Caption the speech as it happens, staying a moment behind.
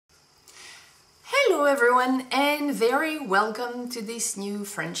Hello everyone and very welcome to this new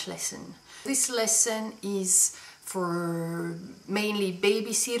French lesson. This lesson is for mainly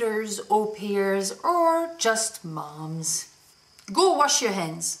babysitters, au pairs or just moms. Go wash your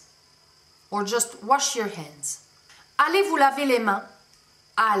hands or just wash your hands. Allez vous laver les mains.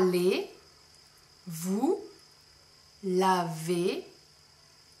 Allez vous laver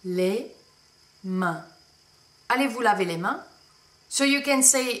les mains. Allez vous laver les mains. So you can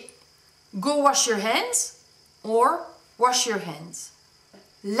say go wash your hands or wash your hands.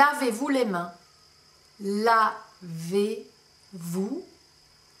 Lavez-vous les mains. Lavez-vous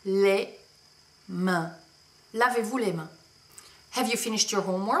les mains. Lavez-vous les mains. Have you finished your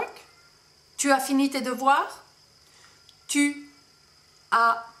homework? Tu as fini tes devoirs? Tu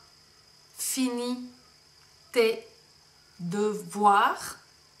as fini tes devoirs?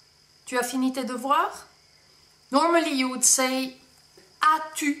 Tu as fini tes devoirs? Normally you would say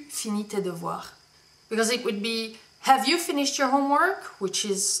as-tu fini tes devoirs? Because it would be, have you finished your homework? Which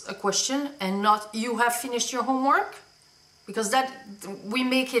is a question, and not you have finished your homework? Because that, we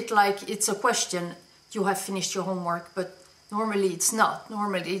make it like it's a question, you have finished your homework, but normally it's not.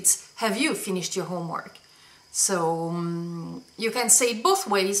 Normally it's, have you finished your homework? So you can say both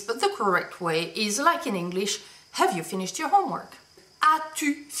ways, but the correct way is, like in English, have you finished your homework?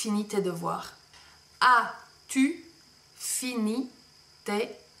 As-tu fini tes devoirs? As-tu fini tes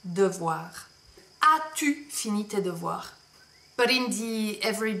devoirs? As-tu fini tes devoirs? But in the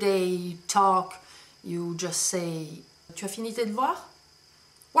everyday talk, you just say, tu as fini tes devoirs?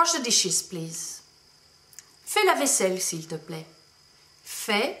 Wash the dishes, please. Fais la vaisselle, s'il te plaît.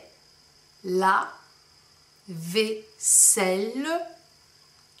 Fais la vaisselle,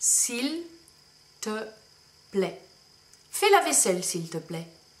 s'il te plaît. Fais la vaisselle, s'il te plaît.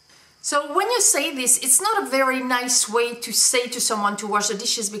 So when you say this, it's not a very nice way to say to someone to wash the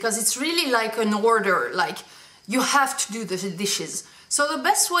dishes, because it's really like an order, like you have to do the dishes. So the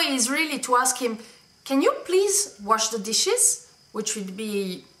best way is really to ask him, can you please wash the dishes? Which would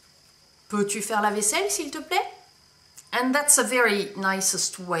be, peux-tu faire la vaisselle, s'il te plaît? And that's a very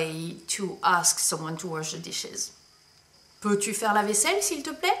nicest way to ask someone to wash the dishes. Peux-tu faire la vaisselle, s'il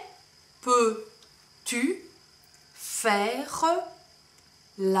te plaît? Peux-tu faire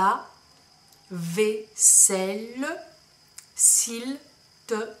la vaisselle, s'il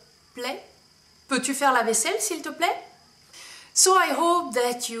te plaît? Peux-tu faire la vaisselle, s'il te plaît? So I hope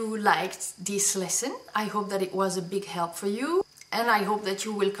that you liked this lesson. I hope that it was a big help for you. And I hope that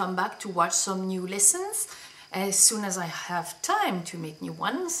you will come back to watch some new lessons as soon as I have time to make new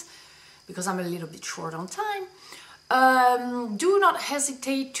ones, because I'm a little bit short on time. Do not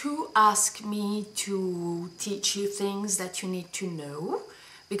hesitate to ask me to teach you things that you need to know,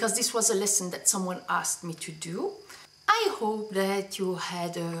 because this was a lesson that someone asked me to do. I hope that you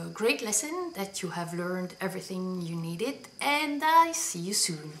had a great lesson, that you have learned everything you needed, and I see you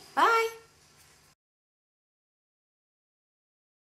soon. Bye!